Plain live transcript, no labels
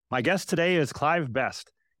My guest today is Clive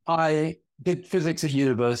Best. I did physics at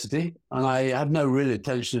university, and I had no real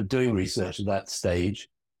intention of doing research at that stage.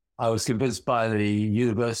 I was convinced by the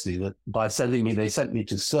university that they sent me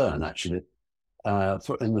to CERN actually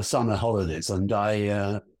in the summer holidays, and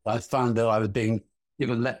I found that I was being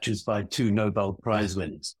given lectures by two Nobel Prize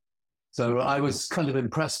winners. So I was kind of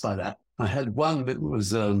impressed by that. I had one that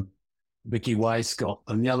was Vicky Weisskopf,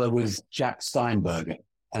 and the other was Jack Steinberger,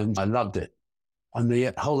 and I loved it. And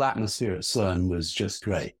the whole atmosphere at CERN was just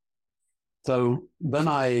great. So then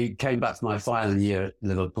I came back to my final year at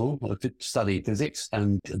Liverpool. I studied physics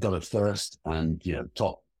and got a first and,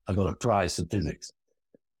 I got a prize for physics.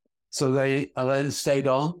 So I then stayed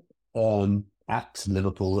on at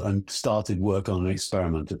Liverpool and started work on an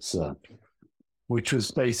experiment at CERN, which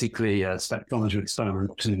was basically a spectrometry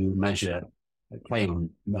experiment to measure quantum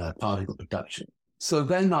particle production. So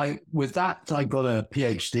then with that, I got a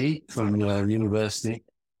PhD from university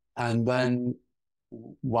and then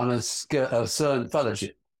won a CERN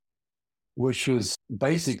fellowship, which was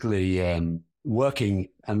basically working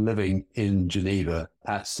and living in Geneva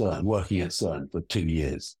at CERN, working at CERN for 2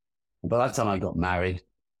 years. By that time, I got married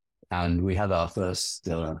and we had our first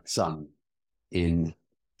son in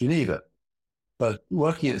Geneva. But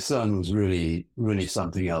working at CERN was really, really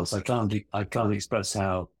something else. I can't express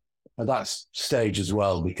how at that stage as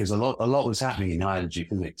well, because a lot was happening in high energy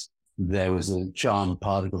physics. There was a charm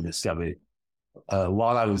particle discovery.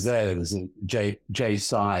 While I was there was J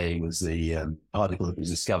psi was the particle that was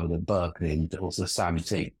discovered at Berkeley, and also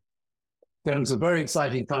SAM-T. It was a very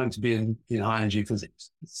exciting time to be in high energy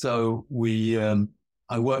physics. So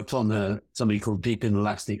I worked on something called deep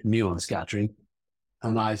inelastic muon scattering,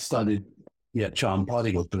 and I studied charm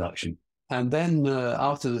particle production. And then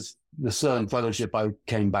after the CERN fellowship, I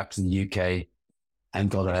came back to the UK and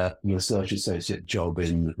got a research associate job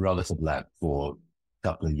in Rutherford Lab for a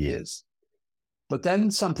couple of years. But then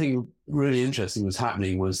something really interesting was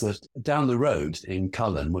happening was that down the road in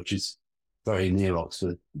Cullen, which is very near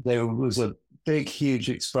Oxford, there was a big, huge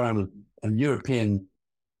experiment, a European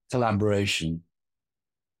collaboration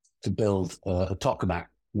to build a tokamak,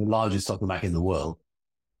 the largest tokamak in the world,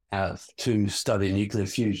 to study nuclear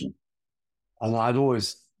fusion. And I'd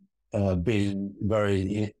always been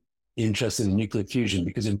very interested in nuclear fusion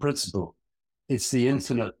because in principle, it's the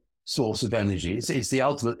infinite source of energy. It's the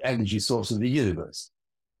ultimate energy source of the universe.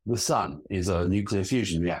 The sun is a nuclear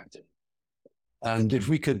fusion reactor. And if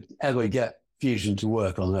we could ever get fusion to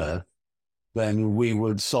work on Earth, then we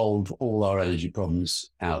would solve all our energy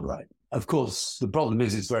problems outright. Of course, the problem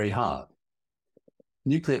is it's very hard.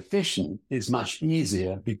 Nuclear fission is much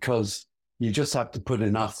easier because you just have to put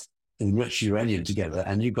enough enriched uranium together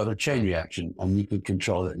and you've got a chain reaction and you can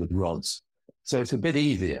control it with rods. So it's a bit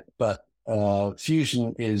easier, but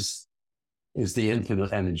fusion is the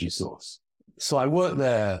infinite energy source. So I worked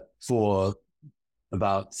there for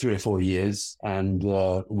about 3 or 4 years, and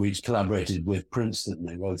we collaborated with Princeton.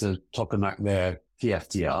 There was a tokamak there,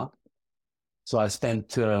 PFTR. So I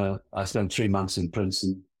spent 3 months in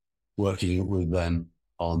Princeton working with them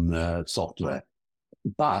on software.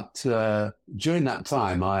 But during that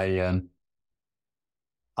time, I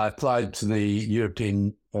applied to the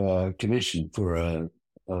European Commission for a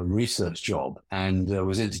research job and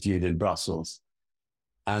was interviewed in Brussels.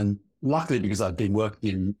 And luckily, because I'd been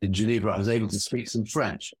working in Geneva, I was able to speak some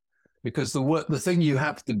French, because the thing you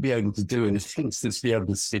have to be able to do in a sense is to be able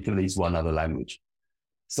to speak at least one other language.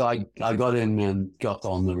 So I got in and got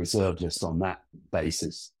on the reserve list on that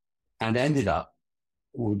basis and ended up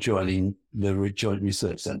joining the Joint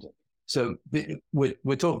Research Centre. So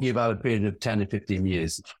we're talking about a period of 10 to 15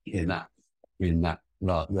 years in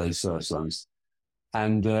those first ones.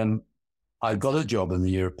 And I got a job in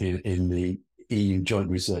the EU Joint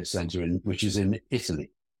Research Centre, which is in Italy.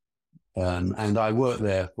 And I worked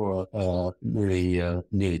there for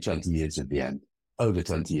nearly 20 years at the end, over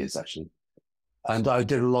 20 years actually. And I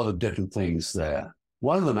did a lot of different things there.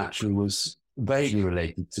 One of them actually was vaguely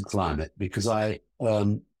related to climate, because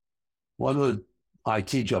one of the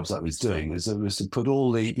IT jobs I was doing was to put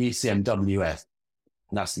all the ECMWF,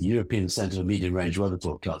 and that's the European Centre for Medium Range Weather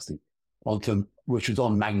Forecasting, which was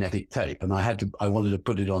on magnetic tape, and I wanted to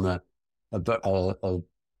put it on a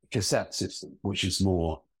cassette system, which is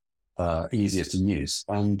more easier to use.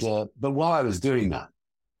 And but while I was doing that,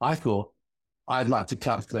 I thought I'd like to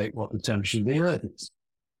calculate what the temperature of the Earth is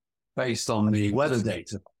based on the weather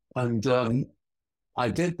data, and I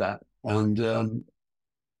did that and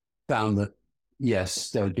found that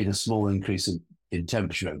yes, there had been a small increase in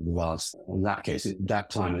temperature over the last. In that case, at that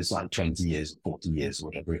time, it was like 20 years, 40 years,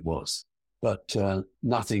 whatever it was, but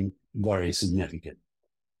nothing very significant.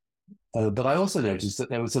 But I also noticed that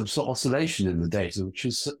there was some sort of oscillation in the data, which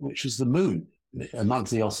was the moon, a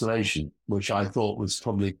monthly oscillation, which I thought was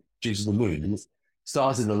probably due to the moon. And it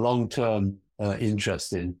started a long-term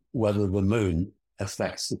interest in whether the moon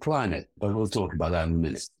affects the climate. But we'll talk about that in a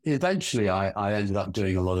minute. Eventually, I ended up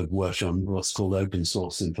doing a lot of work on what's called open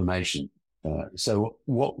source information. So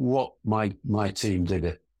what my team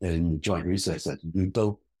did in the Joint Research Centre, we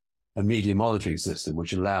built a media monitoring system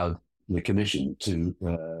which allowed the commission to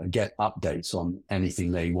get updates on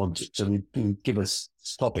anything they wanted. So they give us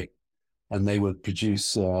a topic, and they would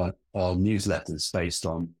produce newsletters based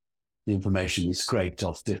on the information we scraped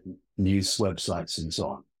off different news websites and so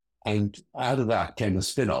on. And out of that came a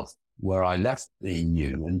spin-off where I left the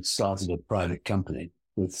EU and started a private company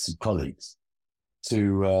with some colleagues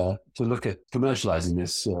to look at commercializing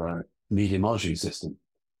this media monitoring system.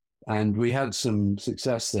 And we had some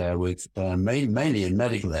success there with mainly in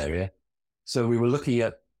medical area. So we were looking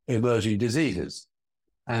at emerging diseases,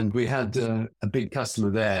 and we had a big customer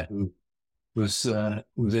there who was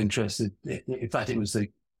interested. In fact, it was the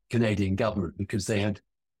Canadian government, because they had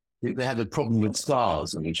a problem with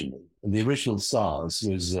SARS originally. And the original SARS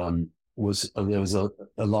was there was a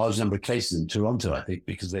large number of cases in Toronto, I think,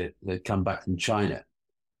 because they'd come back from China.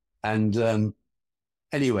 And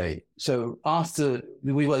anyway, so after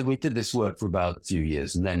we did this work for about a few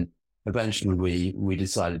years, and then eventually we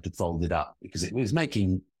decided to fold it up because it was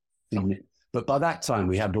making. But by that time,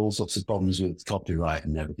 we had all sorts of problems with copyright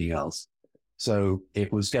and everything else. So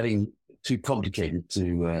it was getting too complicated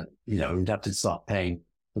to, we'd have to start paying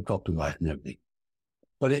for copyright and everything.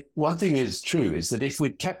 But one thing is true is that if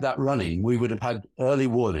we'd kept that running, we would have had early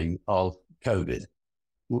warning of COVID,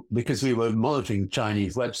 because we were monitoring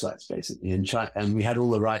Chinese websites basically in China, and we had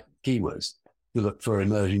all the right keywords to look for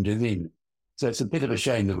emerging disease. So it's a bit of a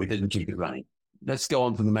shame that we didn't keep it running. Let's go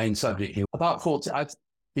on to the main subject here. I've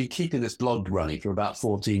been keeping this blog running for about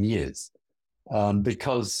 14 years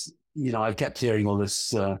because, I kept hearing all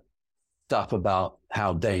this stuff about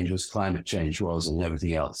how dangerous climate change was and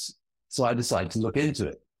everything else. So I decided to look into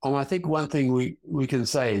it. And I think one thing we can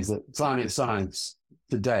say is that climate science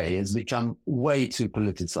today has become way too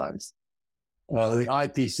politicized. The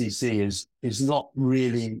IPCC is not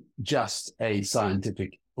really just a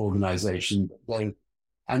scientific organization,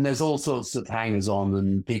 and there's all sorts of hangers-on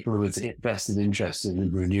and people with vested interest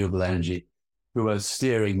in renewable energy who are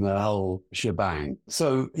steering the whole shebang.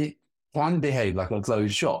 So it can behave like a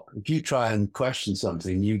closed shop. If you try and question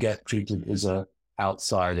something, you get treated as an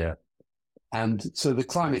outsider. And so the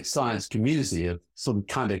climate science community have sort of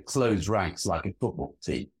kind of closed ranks like a football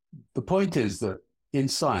team. The point is that in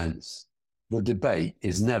science, the debate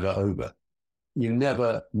is never over. You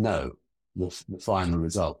never know the final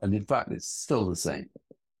result. And in fact, it's still the same.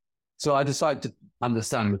 So I decided to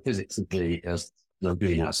understand the physics of the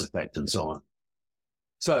greenhouse effect and so on.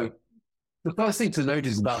 So the first thing to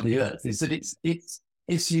notice about the Earth is that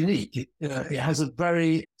it's unique. It has a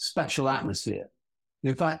very special atmosphere.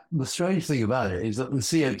 In fact, the strange thing about it is that the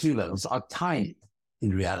CO2 levels are tiny in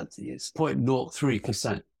reality. It's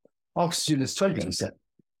 0.03%. Oxygen is 20%.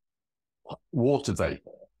 Water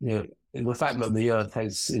vapor. The fact that the Earth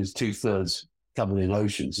is 2/3 covered in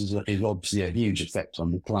oceans is obviously a huge effect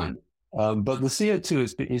on the climate. But the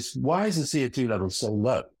CO2 is why is the CO2 level so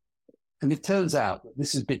low? And it turns out that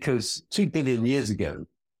this is because 2 billion years ago,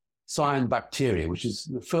 cyanobacteria, which is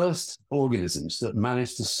the first organisms that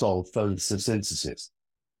managed to solve photosynthesis,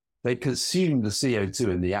 they consumed the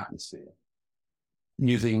CO2 in the atmosphere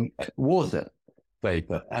using water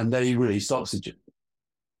vapor, and they released oxygen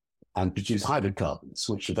and produced hydrocarbons,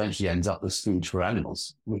 which eventually ends up as food for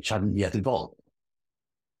animals, which hadn't yet evolved.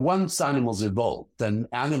 Once animals evolve, then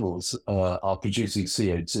animals are producing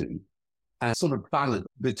CO2 and sort of balance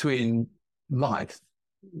between life.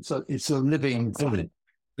 So it's a living thing.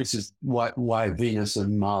 This is why Venus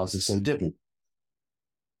and Mars are so different.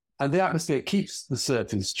 And the atmosphere keeps the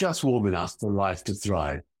surface just warm enough for life to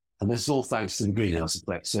thrive. And this is all thanks to the greenhouse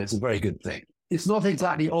effect. So it's a very good thing. It's not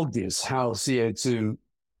exactly obvious how CO2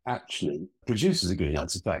 actually produces a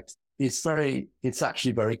greenhouse effect. It's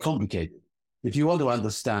actually very complicated. If you want to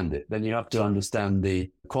understand it, then you have to understand the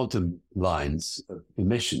quantum lines of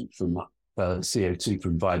emission from CO2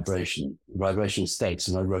 from vibrational states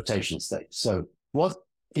and rotational states. So what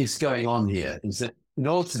is going on here is that in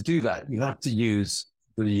order to do that, you have to use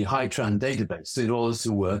the HyTran database in order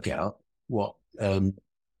to work out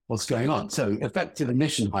what's going on. So effective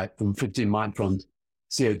emission height from 15 micron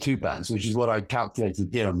CO2 bands, which is what I calculated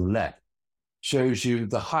here on the left, shows you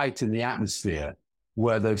the height in the atmosphere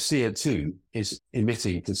where the CO2 is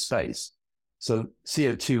emitting to space. So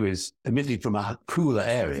CO2 is emitting from a cooler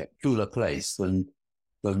area, cooler place than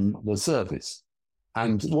than the surface.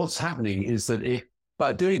 And what's happening is that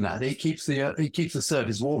by doing that, it keeps the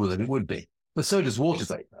surface warmer than it would be. But so does water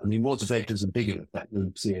vapor. I mean, water vapor has a bigger effect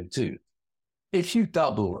than CO2. If you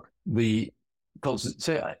double the constant,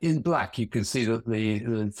 so in black, you can see that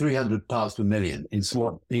the 300 parts per million is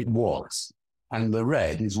what it was. And the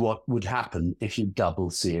red is what would happen if you double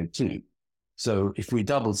CO2. So if we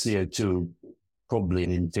double CO2, probably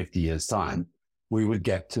in 50 years' time, we would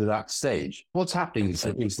get to that stage. What's happening is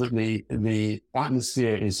that the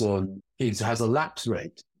atmosphere has a lapse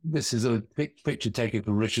rate. This is a picture taken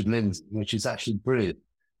from Richard Lindsay, which is actually brilliant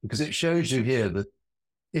because it shows you here that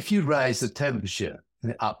if you raise the temperature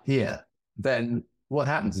up here, then what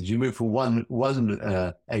happens is you move from one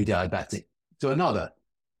adiabatic to another.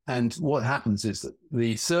 And what happens is that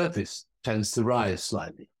the surface tends to rise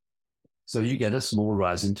slightly. So you get a small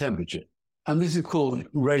rise in temperature. And this is called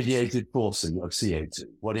radiated forcing of CO2.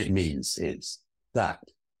 What it means is that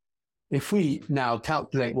if we now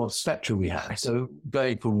calculate what spectrum we have, so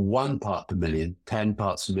going from 1 part per million, 10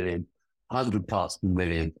 parts per million, 100 parts per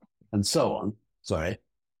million, and so on,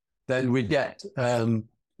 then we get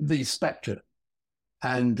these spectra.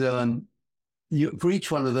 And for each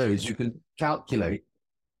one of those, you can calculate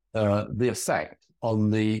the effect on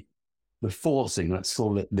the forcing, let's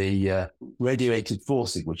call it the radiated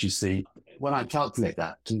forcing, which is when I calculate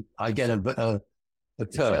that, I get a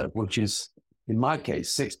curve, which is, in my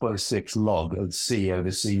case, 6.6 log of C over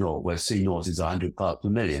C naught, where C naught is 100 parts per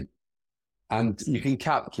million. And you can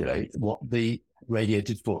calculate what the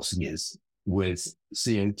radiated forcing is with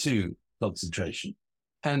CO2 concentration.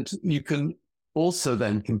 And you can also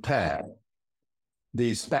then compare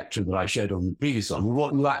the spectrum that I showed on the previous one with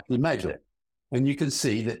what you actually measure. And you can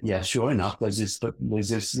see that, yes, sure enough, this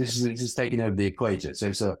is taking over the equator. So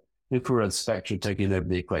it's an infrared spectrum taking over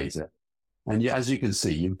the equator. And as you can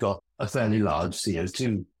see, you've got a fairly large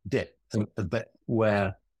CO2 dip,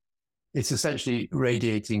 where it's essentially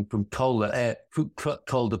radiating from colder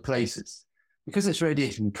places. Because it's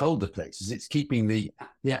radiating from colder places, it's keeping the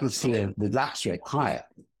atmosphere, the lapse rate higher.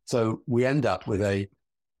 So we end up with a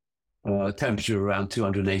temperature around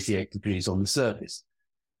 288 degrees on the surface.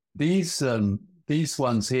 These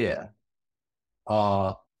ones here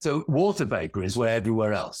are, so water vapor is where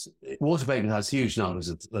everywhere else. Water vapor has huge numbers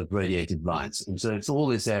of radiated lines. And so it's all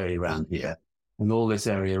this area around here and all this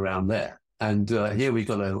area around there. And here we've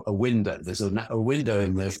got a window. There's a window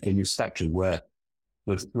in your spectrum where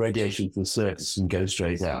the radiation from the surface can go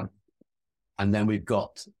straight out. And then we've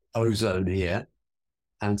got ozone here.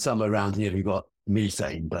 And somewhere around here we've got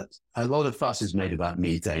methane. But a lot of fuss is made about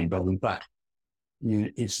methane, but in fact,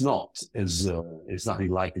 it's not it's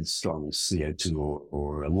nothing like as strong as CO2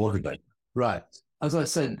 or water vapor. Right. As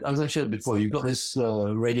I showed before, you've got this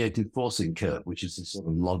radiated forcing curve, which is a sort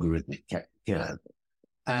of logarithmic curve.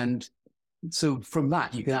 And so from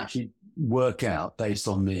that, you can actually work out, based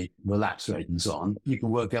on the lapse rate and so on, you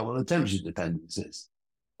can work out what the temperature dependence is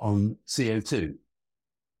on CO2.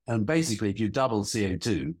 And basically, if you double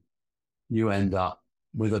CO2, you end up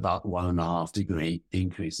with about 1.5 degree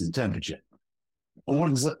increase in temperature. What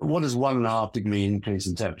does 1.5 degree increase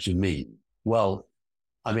in temperature mean? Well,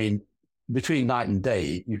 I mean, between night and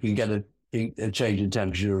day, you can get a change in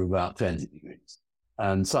temperature of about 20 degrees.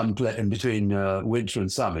 And between winter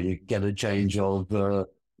and summer, you can get a change of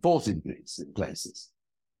 40 degrees in places.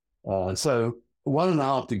 So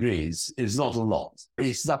 1.5 degrees is not a lot.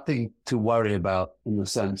 It's nothing to worry about in the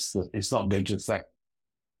sense that it's not going to affect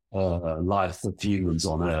life of humans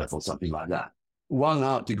on Earth or something like that.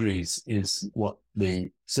 1.5 degrees is what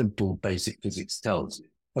the simple basic physics tells you.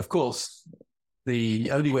 Of course,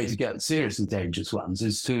 the only way to get seriously dangerous ones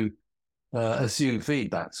is to assume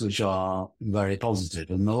feedbacks which are very positive,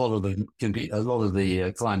 and a lot of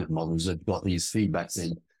the climate models have got these feedbacks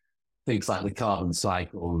in things like the carbon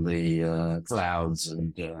cycle, the clouds,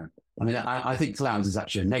 and I mean, I think clouds is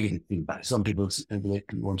actually a negative feedback. Some people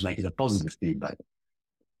want to make it a positive feedback.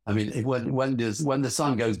 I mean, when the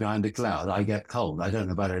sun goes behind a cloud, I get cold. I don't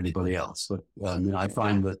know about anybody else, but I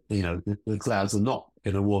find that the clouds are not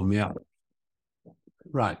going to warm me up.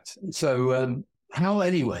 Right. So how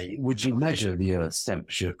anyway would you measure the Earth's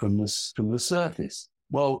temperature from the surface?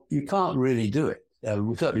 Well, you can't really do it.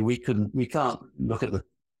 Certainly, we can't look at the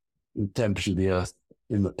temperature of the Earth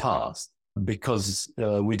in the past because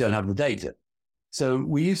we don't have the data. So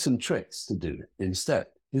we use some tricks to do it instead.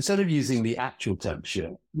 Instead of using the actual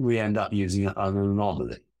temperature, we end up using an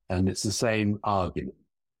anomaly, and it's the same argument.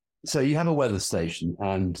 So you have a weather station,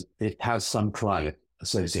 and it has some climate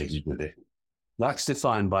associated with it. That's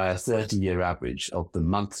defined by a 30-year average of the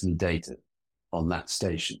monthly data on that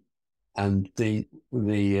station. And the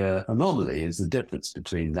anomaly is the difference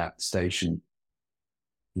between that station,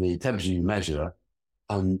 the temperature you measure,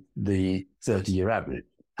 and the 30-year average.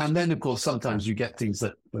 And then, of course, sometimes you get things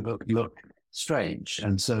that look strange.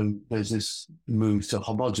 And so there's this move to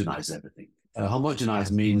homogenize everything.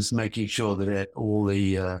 Homogenize means making sure that all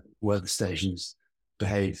the weather stations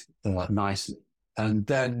behave nicely. And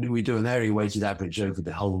then we do an area weighted average over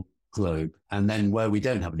the whole globe. And then where we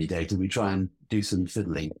don't have any data, we try and do some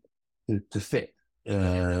fiddling to fit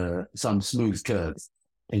some smooth curves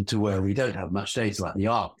into where we don't have much data, like the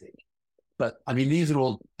Arctic. But I mean, these are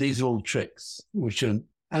all tricks,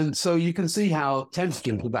 and so you can see how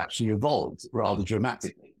temperatures have actually evolved rather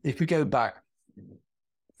dramatically. If we go back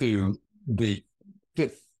to the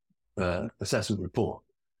fifth assessment report,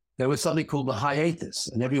 there was something called the hiatus,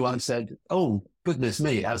 and everyone said, "Oh goodness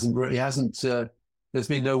me, there's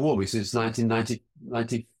been no warming since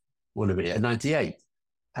 1990, 98."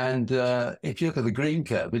 And if you look at the green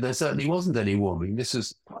curve, there certainly wasn't any warming. This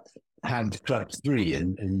was had Club 3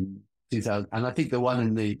 in 2000. And I think the one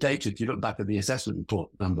in the data, if you look back at the assessment report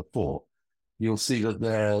number 4, you'll see that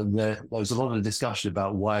there was a lot of discussion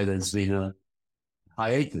about why there's been a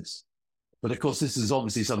hiatus. But of course, this is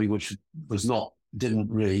obviously something which didn't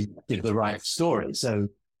really give the right story. So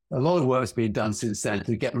a lot of work's been done since then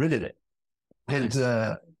to get rid of it. And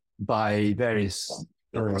by various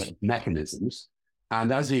mechanisms.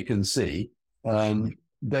 And as you can see,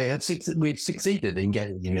 we've succeeded in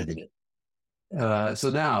getting rid of it. So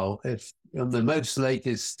now, if on the most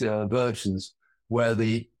latest versions, where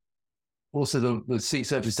the sea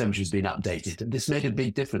surface temperature has been updated, and this made a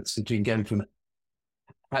big difference between going from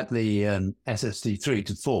at the SST3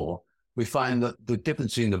 to 4, we find that the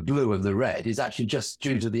difference between the blue and the red is actually just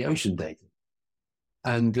due to the ocean data.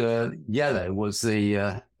 And yellow was the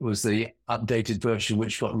updated version,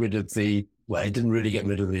 which got rid of it didn't really get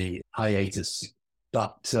rid of the hiatus.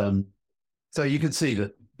 But so you can see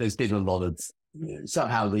that there's been a lot of,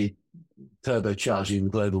 somehow the turbocharging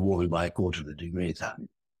global warming by 1/4 of a degree is happening.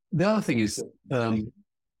 The other thing is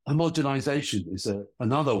homogenization is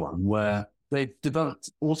another one where they've developed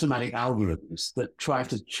automatic algorithms that try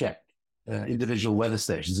to check individual weather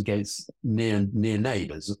stations against near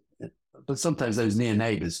neighbors. But sometimes those near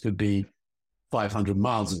neighbors could be 500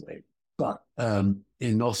 miles away. But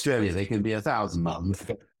in Australia, they can be 1,000 miles.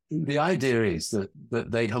 The idea is that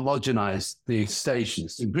they homogenize the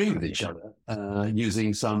stations to agree with each other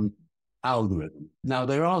using some algorithm. Now,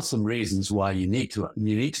 there are some reasons why you need to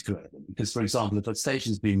create them. Because, for example, if a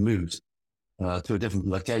station's been moved to a different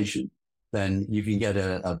location, then you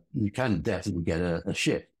can definitely get a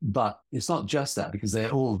shift. But it's not just that, because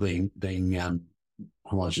they're all being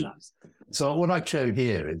homogenized. So what I showed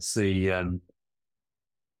here is the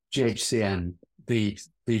GHCN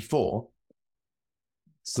V4.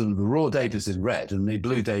 So the raw data is in red and the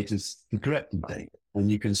blue data is the corrected data.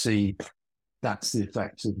 And you can see that's the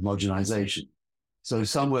effect of homogenization. So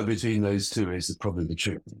somewhere between those two is probably the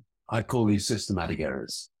truth. I call these systematic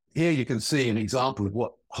errors. Here you can see an example of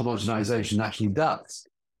what homogenization actually does.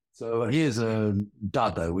 So here's a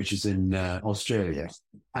Dudder, which is in Australia.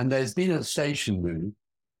 And there's been a station move,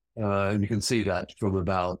 and you can see that from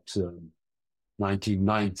about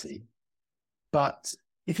 1990. But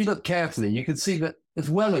if you look carefully, you can see that as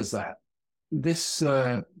well as that, this,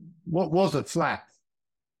 what was a flat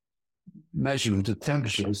measurement of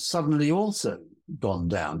temperature has suddenly also gone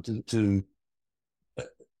down to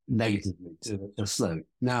negatively, to a slope.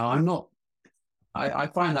 Now, I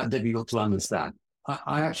find that difficult to understand.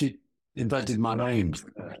 I actually invented my own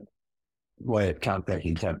way of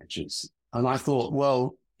calculating temperatures. And I thought,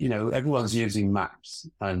 well, everyone's using maps,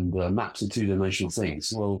 and maps are two-dimensional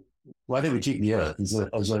things. Well, why don't we treat the Earth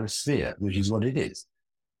as a sphere, which is what it is?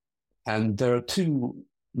 And there are two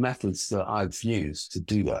methods that I've used to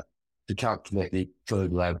do that, to calculate the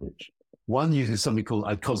global average. One uses something called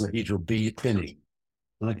icosahedral binning.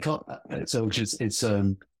 And so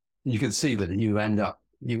you can see that you end up,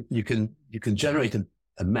 you can generate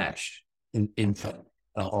a mesh a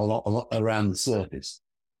lot around the surface.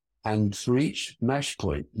 And for each mesh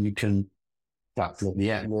point, you can calculate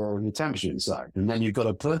the temperature inside. And then you've got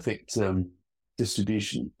a perfect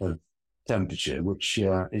distribution of temperature, which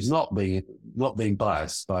is not being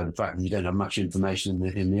biased by the fact that you don't have much information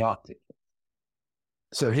in the Arctic.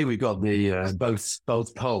 So here we've got the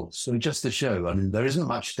both poles. So just to show, I mean, there isn't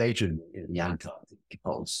much data in the Antarctic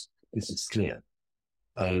poles. This is clear.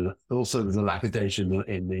 Also, there's a lack of data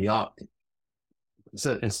in the Arctic,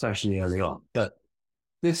 especially early on. But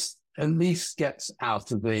this at least gets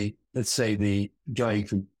out of let's say, the going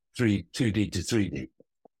from 2D to 3D.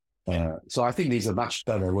 So I think these are much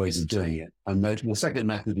better ways of doing it. And the second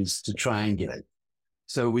method is to triangulate.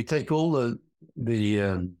 So we take all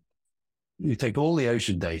we take all the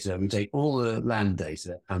ocean data, we take all the land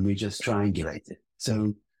data, and we just triangulate it.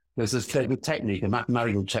 So there's a technique, a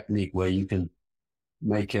mathematical technique, where you can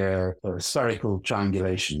make a spherical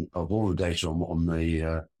triangulation of all the data on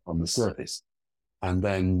the surface, and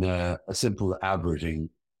then a simple averaging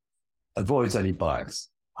avoids any bias.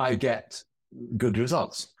 I get good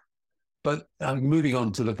results. But moving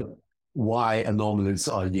on to look at why anomalies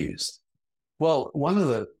are used. Well, one of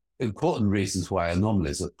the important reasons why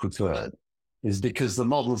anomalies are preferred is because the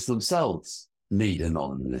models themselves need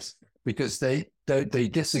anomalies, because they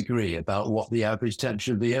disagree about what the average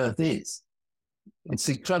temperature of the Earth is. It's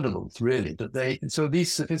incredible, really, so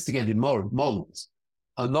these sophisticated models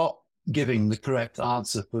are not giving the correct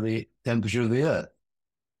answer for the temperature of the Earth.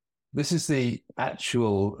 This is the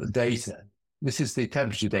actual data. This is the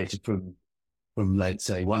temperature data from let's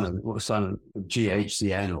say, some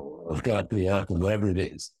GHCN or the Earth or whatever it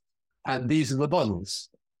is. And these are the models.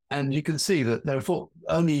 And you can see that therefore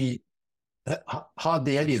hardly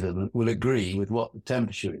any of them will agree with what the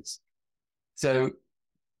temperature is. So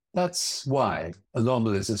that's why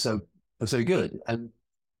anomalies are so good. And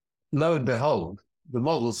lo and behold, the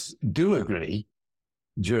models do agree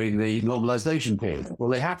during the normalization period. Well,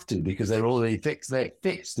 they have to, because they're already fixed. They're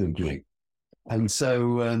fixed to agree. And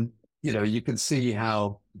so, you can see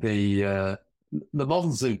how the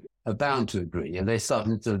models are bound to agree, and they're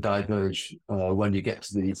starting to diverge when you get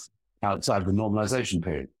to the outside of the normalization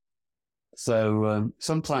period. So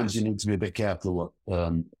sometimes you need to be a bit careful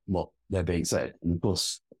what they're being said. And of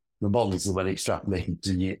course, the models are when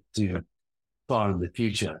extrapolated to far in the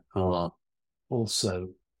future are also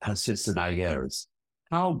have systematic errors.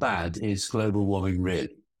 How bad is global warming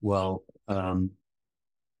really? Well,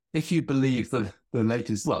 if you believe the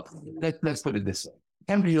latest, let's put it this way.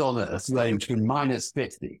 Temperature on Earth range from minus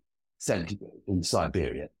 50 centigrade in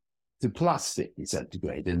Siberia to plus 50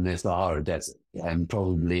 centigrade in the Sahara Desert, and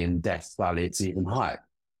probably in Death Valley it's even higher.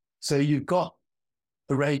 So you've got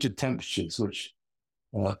a range of temperatures which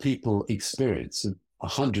people experience of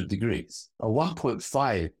 100 degrees. A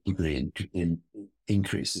 1.5 degree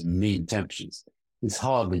increase in mean temperatures is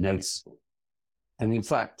hardly noticeable. And in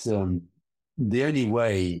fact, the only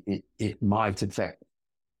way it might affect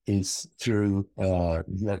is through,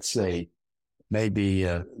 let's say, maybe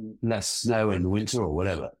less snow in winter or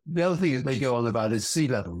whatever. The other thing that they go on about is sea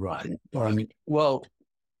level rise.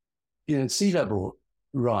 Sea level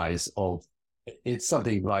rise it's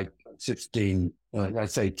something like 15,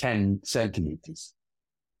 let's say 10 centimeters.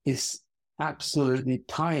 It's absolutely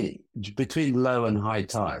tiny. Between low and high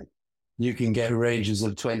tide, you can get ranges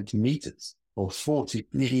of 20 meters or 40,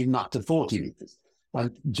 even up to 40 meters.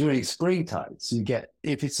 And during spring tides, you get,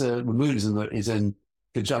 if the moon is in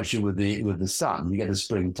conjunction with the sun, you get a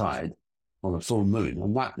spring tide on a full moon.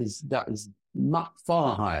 And that is not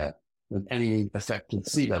far higher than any effect of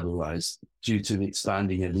sea level rise due to the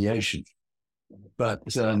expanding of the ocean. But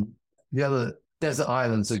the other desert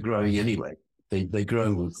islands are growing anyway. They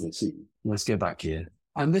grow with the sea. Let's go back here.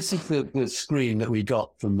 And this is the screen that we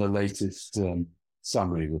got from the latest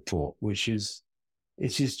summary report, which is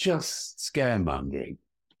just scaremongering.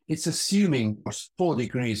 It's assuming 4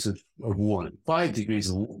 degrees of warming, 5 degrees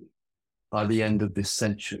of warming by the end of this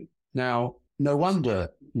century. Now, no wonder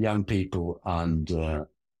young people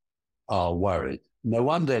are worried. No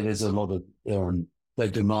wonder there's a lot of they're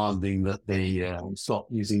demanding that they stop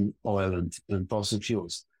using oil and fossil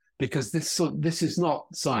fuels, because this is not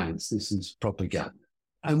science. This is propaganda.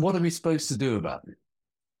 And what are we supposed to do about it?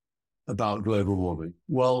 About global warming?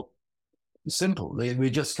 Well, simple. We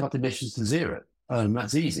just cut emissions to zero.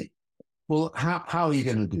 That's easy. Well, how are you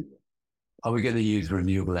going to do that? Are we going to use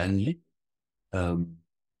renewable energy?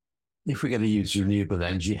 If we're going to use renewable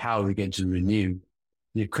energy, how are we going to renew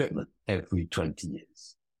the equipment every 20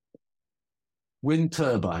 years? Wind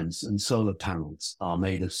turbines and solar panels are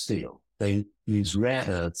made of steel. They use rare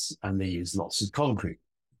earths and they use lots of concrete.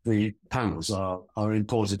 The panels are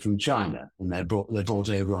imported from China, and they're brought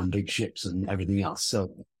over on big ships and everything else.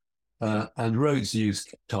 So, and roads use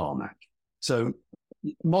tarmac. So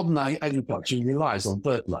modern agriculture relies on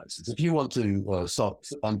fertilizers. If you want to stop,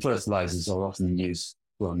 and fertilizers are often used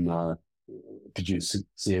from produce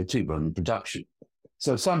CO2 from production.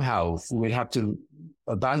 So somehow we have to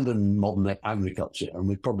abandon modern agriculture, and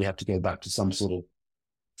we'd probably have to go back to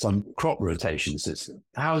some crop rotation system.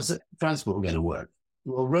 How is transport going to work?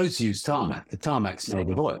 Well, roads use tarmac. The tarmac's made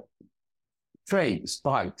of oil. Trains,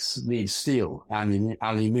 bikes need steel,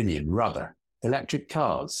 aluminium, rubber. Electric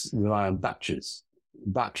cars rely on batteries.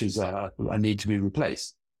 Batteries need to be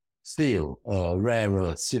replaced. steel, rare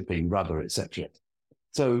earth, shipping, rubber, etc.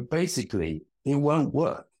 So basically, it won't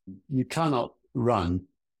work. You cannot run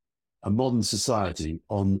a modern society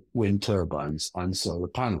on wind turbines and solar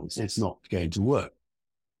panels. It's not going to work.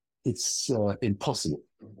 It's impossible.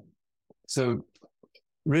 So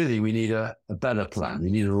really, we need a better plan.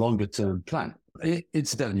 We need a longer term plan.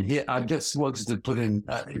 Incidentally, here, I just wanted to put in,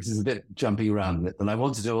 this is a bit jumping around a bit, but I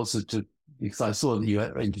wanted to also because I saw that you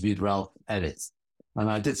interviewed Ralph Ellis, and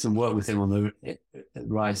I did some work with him on the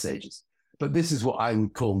ice ages. But this is what I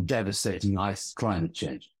would call devastating ice climate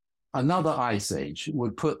change. Another ice age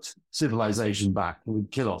would put civilization back, would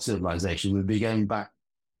kill off civilization, would be going back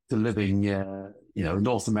to living,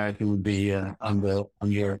 North America would be under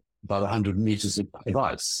about 100 meters of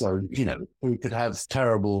ice. So, we could have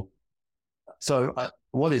terrible. So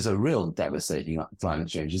what is a real devastating climate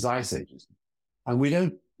change is ice ages. And we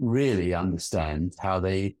don't really understand how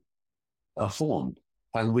they are formed.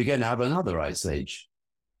 And we're going to have another ice age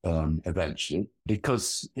eventually,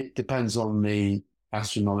 because it depends on the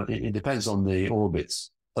it depends on the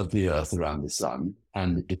orbits of the Earth around the sun,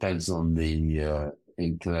 and it depends on the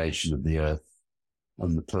inclination of the Earth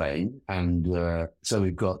on the plane. And so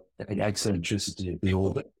we've got an eccentricity of the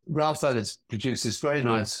orbit. Ralph Ellis produced this very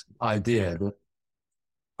nice idea that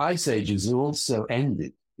ice ages are also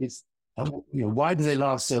ended. It's, why do they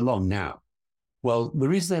last so long now? Well, the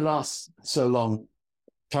reason they last so long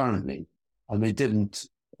currently, and they didn't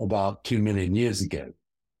about 2 million years ago,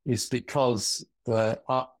 is because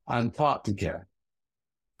Antarctica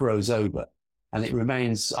froze over and it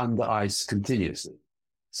remains under ice continuously.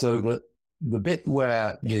 So the bit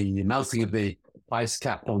where the melting of the ice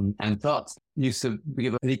cap on Antarctica used to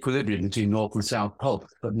give an equilibrium between North and South Pole,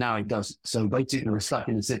 but now it doesn't. So basically we're stuck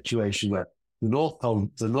in a situation where the North Pole,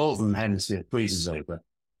 the Northern Hemisphere freezes over,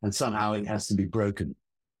 and somehow it has to be broken.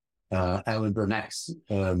 And the next,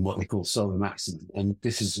 what we call solar maximum. And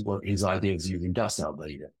this is what his idea is using dust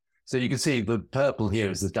albedo. So you can see the purple here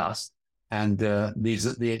is the dust, and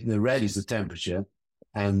the red is the temperature,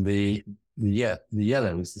 and the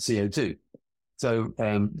yellow is the CO2. So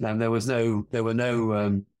and there were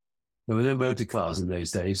no motor cars in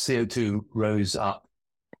those days. CO2 rose up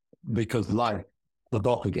because light the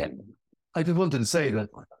off again. I just wanted to say that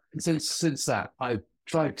since that, I've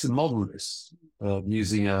tried to model this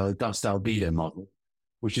using a dust albedo model,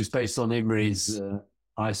 which is based on Imry's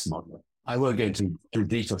ice model. I won't go into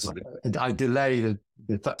details on it. And I delay the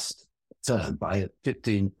first term by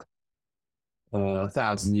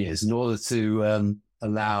 15,000 years in order to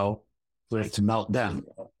allow for it to melt down.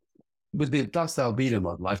 With the dust albedo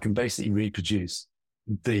model, I can basically reproduce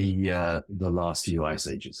the last few ice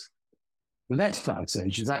ages. The next ice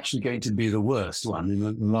age is actually going to be the worst one in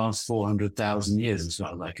the last 400,000 years, as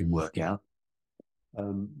far as I can work out.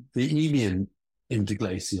 The Eemian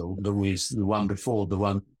interglacial, that was the one before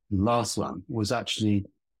the last one, was actually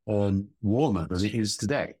warmer than it is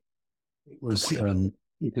today. It was, you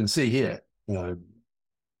can see here, the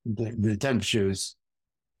temperature is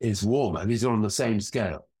warmer. These are on the same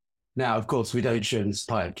scale. Now, of course, we don't show this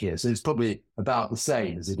spike here, so it's probably about the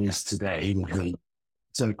same as it is today, the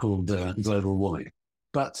so-called global warming.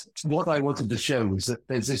 But what I wanted to show was that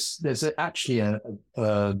there's actually a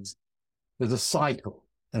cycle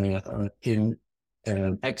in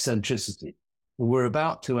eccentricity. We're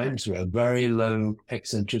about to enter a very low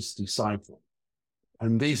eccentricity cycle.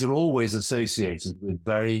 And these are always associated with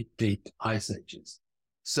very deep ice ages.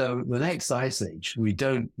 So the next ice age, we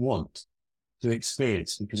don't want to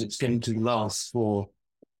experience because it's going to last for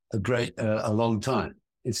a long time.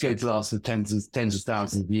 It's going to last for tens of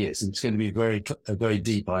thousands of years, and it's going to be a very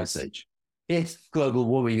deep ice age. If global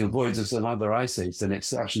warming avoids us another ice age, then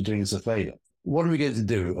it's actually doing us a favor. What are we going to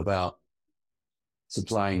do about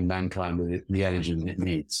supplying mankind with the energy that it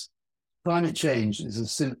needs? Climate change is a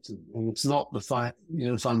symptom, and it's not the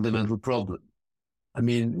fundamental problem. I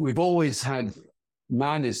mean, we've always had,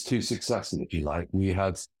 man is too successful, if you like. We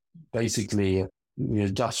have basically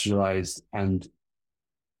industrialized and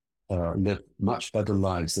lived much better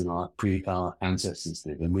lives than our ancestors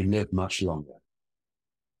did, and we live much longer.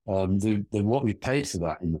 What we paid for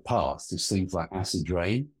that in the past is things like acid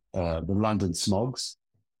rain, the London smogs.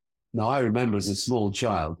 Now, I remember as a small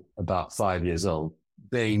child, about 5 years old,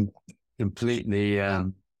 being completely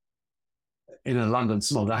in a London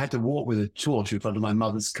smog. I had to walk with a torch in front of my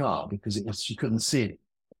mother's car because she couldn't see it.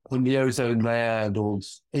 In the ozone layer and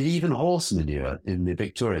even horse manure in the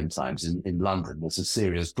Victorian times in London was a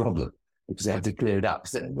serious problem because they had to clear it up.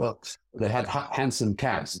 They had handsome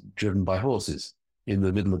cabs driven by horses in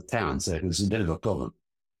the middle of town, so it was a bit of a problem.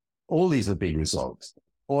 All these have been resolved.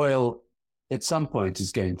 Oil at some point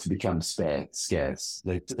is going to become scarce.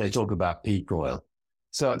 They talk about peak oil.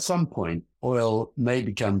 So at some point, oil may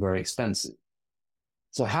become very expensive.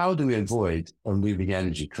 So how do we avoid a looming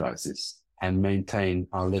energy crisis and maintain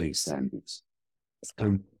our living standards?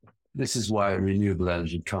 And this is why renewable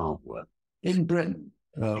energy can't work. In Britain,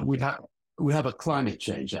 we have a climate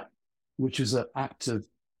change act, which is an act of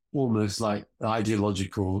almost like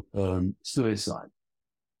ideological suicide.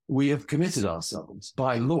 We have committed ourselves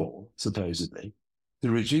by law, supposedly, to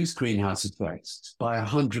reduce greenhouse effects by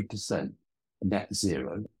 100% net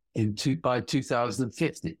zero by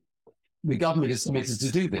 2050. The government is committed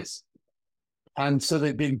to do this. And so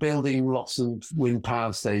they've been building lots of wind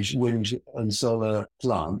power stations, wind and solar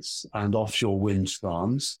plants and offshore wind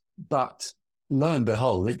farms. But lo and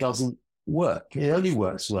behold, it doesn't work. It only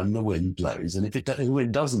works when the wind blows. And if the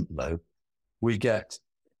wind doesn't blow, we get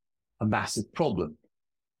a massive problem.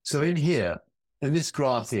 So in here, in this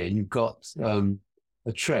graph here, you've got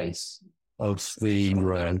a trace of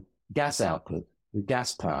the gas output, the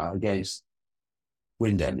gas power against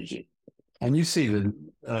wind energy. And you see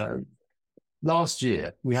that last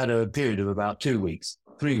year, we had a period of about 3 weeks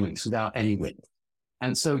without any wind.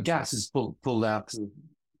 And so gas is pulled out.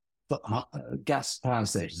 Gas power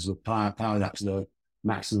stations were powered up to the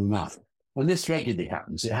maximum amount. And this regularly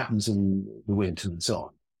happens. It happens in the winter and so on.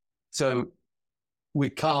 So we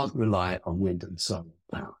can't rely on wind and solar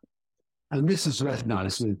power. And this is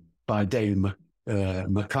recognized by David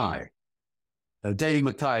Mackay. David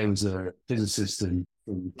Mackay was a physicist from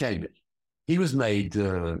Cambridge. He was made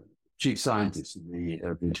chief scientist in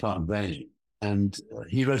the Department of Energy. And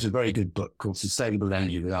he wrote a very good book called Sustainable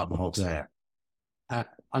Energy Without the Hot Air.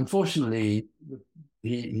 Unfortunately,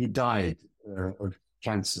 he died of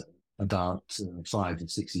cancer about 5 or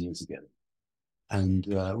 6 years ago, and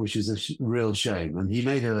which is a real shame.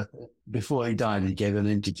 And before he died, he gave an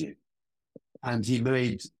interview, and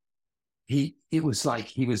it was like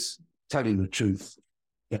he was telling the truth.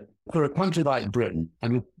 For a country like Britain,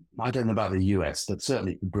 and I don't know about the US, but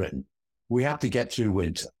certainly for Britain, we have to get through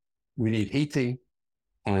winter. We need heating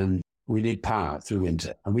and we need power through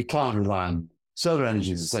winter, and we can't rely on solar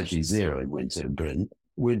energy is essentially zero in winter in Britain.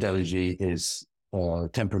 Wind energy is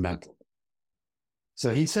temperamental.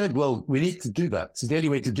 So he said, well, we need to do that. So the only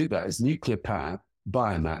way to do that is nuclear power,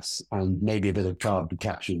 biomass, and maybe a bit of carbon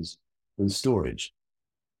capture and storage.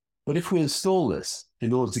 But if we install this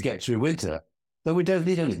in order to get through winter, then we don't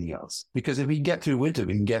need anything else. Because if we can get through winter,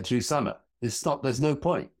 we can get through summer. There's no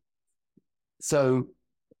point. So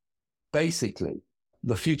basically,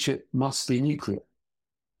 the future must be nuclear.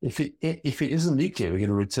 If it isn't nuclear, we're going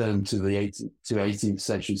to return to the 18th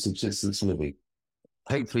century subsistence living.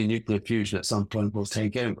 Hopefully nuclear fusion at some point will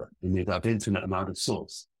take over and we'll have infinite amount of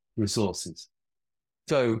resources.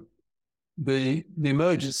 So the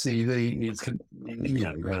emergency,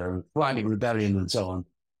 climate rebellion and so on,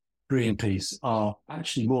 Greenpeace are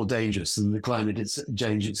actually more dangerous than the climate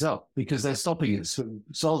change itself because they're stopping us from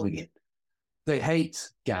solving it. They hate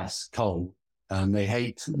gas, coal, and they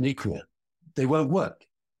hate nuclear. They won't work.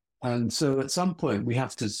 And so at some point we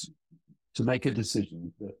have to make a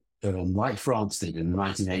decision that, like France did in the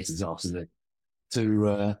 1980s after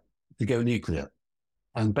to go nuclear.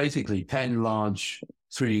 And basically 10 large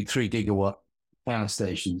 3 gigawatt power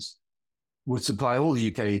stations would supply all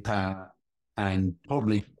the UK power and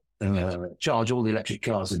probably charge all the electric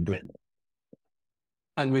cars in Britain.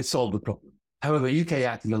 And we'd solve the problem. However, UK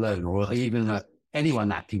acting alone, or even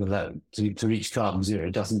anyone acting alone to reach carbon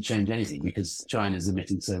zero doesn't change anything because China's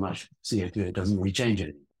emitting so much CO2, it doesn't really change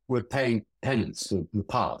anything. We're paying penance for the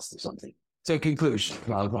past or something. So conclusion,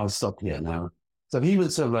 I'll stop here now. So human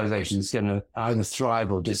civilization is going to either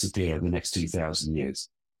thrive or disappear in the next 2,000 years,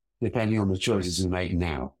 depending on the choices we make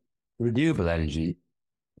now. Renewable energy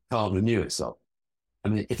can't renew itself. I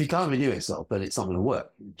mean, if it can't renew itself, then it's not going to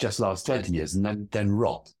work. It just lasts 20 years and then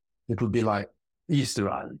rot. It will be like Easter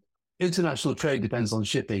Island. International trade depends on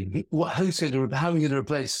shipping. How are we going to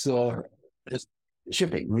replace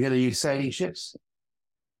shipping? We're going to use sailing ships.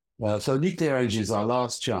 So nuclear energy is our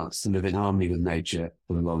last chance to live in harmony with nature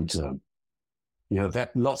for the long term. You have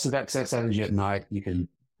lots of excess energy at night.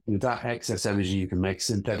 With that excess energy, you can make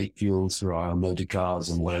synthetic fuels for our motor cars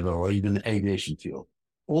and whatever, or even aviation fuel.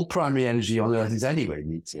 All primary energy on Earth is anyway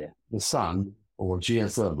nuclear. The sun or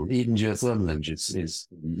geothermal, even geothermal energy is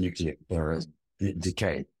nuclear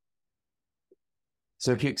decay.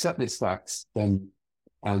 So if you accept this fact, then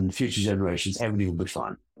and future generations, everything will be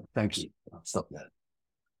fine. Thank you. I'll stop there.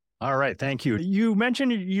 All right. Thank you. You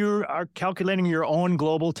mentioned you are calculating your own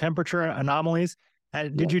global temperature anomalies.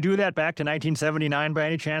 Did you do that back to 1979 by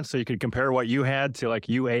any chance? So you could compare what you had to like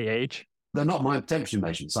UAH? They're not my temperature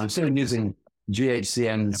measurements. I'm still using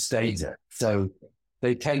GHCN's data. So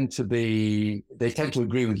they tend to agree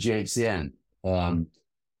with GHCN.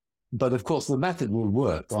 But of course, the method will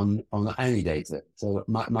work on any data. So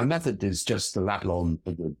my method is just the lat long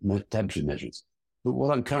of the temperature measures. But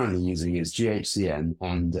what I'm currently using is GHCN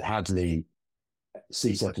and Hadley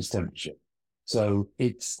sea surface temperature. So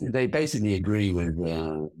they basically agree with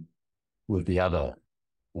the other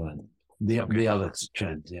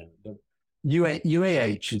trends. Yeah. But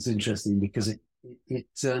UAH is interesting because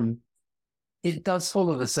it does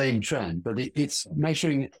follow the same trend, but it's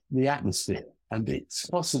measuring the atmosphere. And it's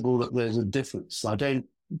possible that there's a difference. I don't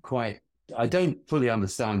fully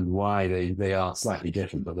understand why they are slightly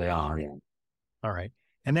different, but they are, yeah. All right.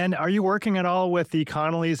 And then are you working at all with the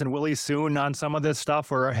Connollys and Willie Soon on some of this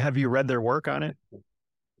stuff, or have you read their work on it?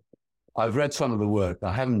 I've read some of the work.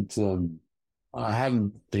 I haven't been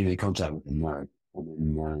in contact with them, no. I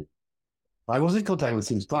mean, I was in contact with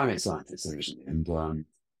some climate scientists originally, and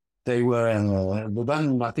they were, but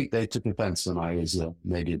then I think they took offense when I was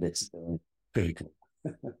maybe a bit critical.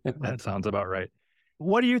 That sounds about right.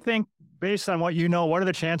 What do you think, based on what you know, what are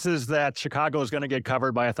the chances that Chicago is going to get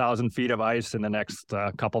covered by 1,000 feet of ice in the next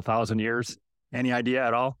couple thousand years? Any idea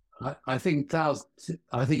at all? I think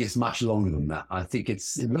it's much longer than that. I think it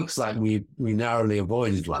looks like we narrowly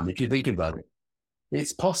avoided one. If you think about it,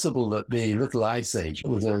 it's possible that the Little Ice Age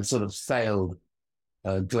was a sort of failed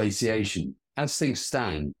glaciation. As things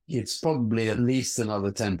stand, it's probably at least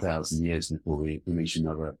another 10,000 years before we reach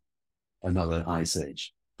another ice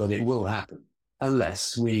age. But it will happen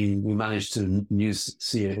unless we manage to use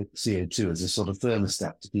CO2 as a sort of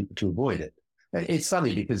thermostat to avoid it. It's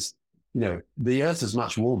funny because, the Earth is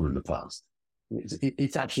much warmer in the past.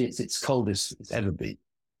 It's actually its coldest it's ever been.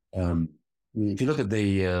 If you look at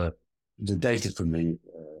the data from the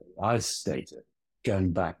ice data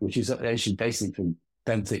going back, which is actually basically from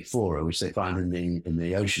benthic flora, which they find in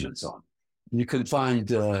the ocean and so on, you can find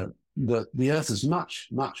that the Earth is much,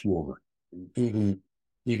 much warmer, even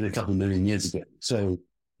a couple of million years ago. So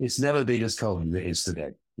it's never been as cold as it is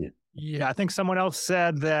today. Yeah, I think someone else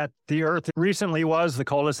said that the Earth recently was the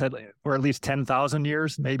coldest for at least 10,000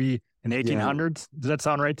 years, maybe in 1800s. Does that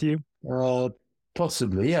sound right to you?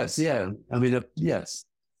 Possibly, yes. Yeah. I mean, yes.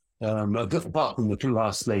 Apart from the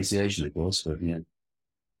last glaciation, of course, but yeah.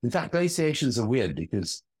 In fact, glaciations are weird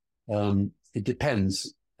because it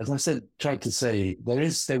depends. As I said, tried to say,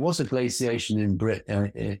 there was a glaciation in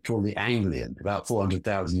Britain called the Anglian about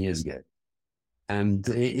 400,000 years ago. And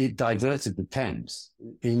it diverted the Thames.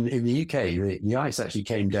 In the UK, the ice actually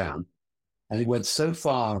came down and it went so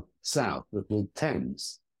far south that the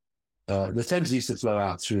Thames used to flow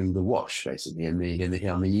out through the Wash, basically, on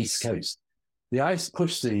the east coast. The ice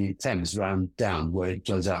pushed the Thames down where it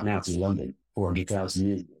flows out now to London 400,000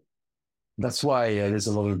 years ago. That's why there's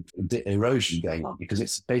a lot of erosion going on, because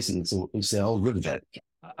it's basically it's the old riverbed.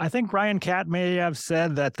 I think Ryan Catt may have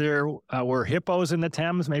said that there were hippos in the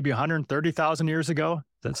Thames maybe 130,000 years ago.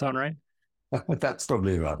 Does that sound right? That's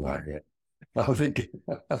probably right, yeah. I think.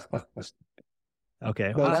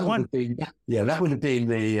 Okay. Well, that would have been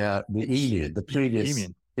the Eemian, the previous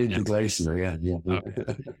interglacial. Yeah.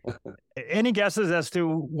 Okay. Any guesses as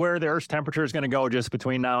to where the Earth's temperature is going to go just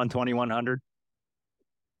between now and 2100?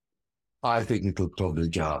 I think it'll probably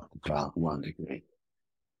go up about 1 degree.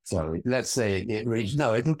 So let's say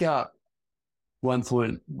it'll go up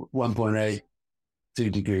 1.8, 2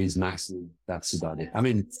 degrees maximum. That's about it. I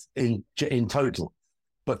mean, in total.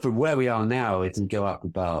 But from where we are now, it'll go up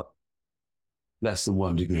about less than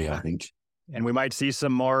 1 degree, I think. And we might see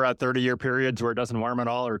some more 30-year periods where it doesn't warm at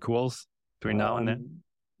all or cools between now and then.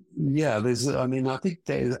 Yeah, I think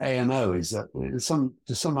there's ANO is that there's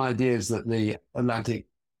some ideas that the Atlantic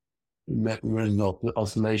Meridian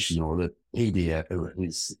Oscillation, or the PD,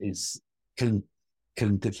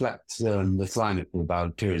 can deflect the climate for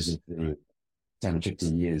about periods of 10 or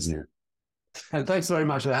 15 years now. And thanks very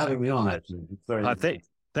much for having me on, actually.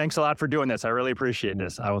 Thanks a lot for doing this. I really appreciate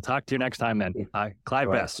this. I will talk to you next time then.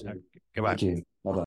 Clive Best. Goodbye. Thank you. Bye-bye.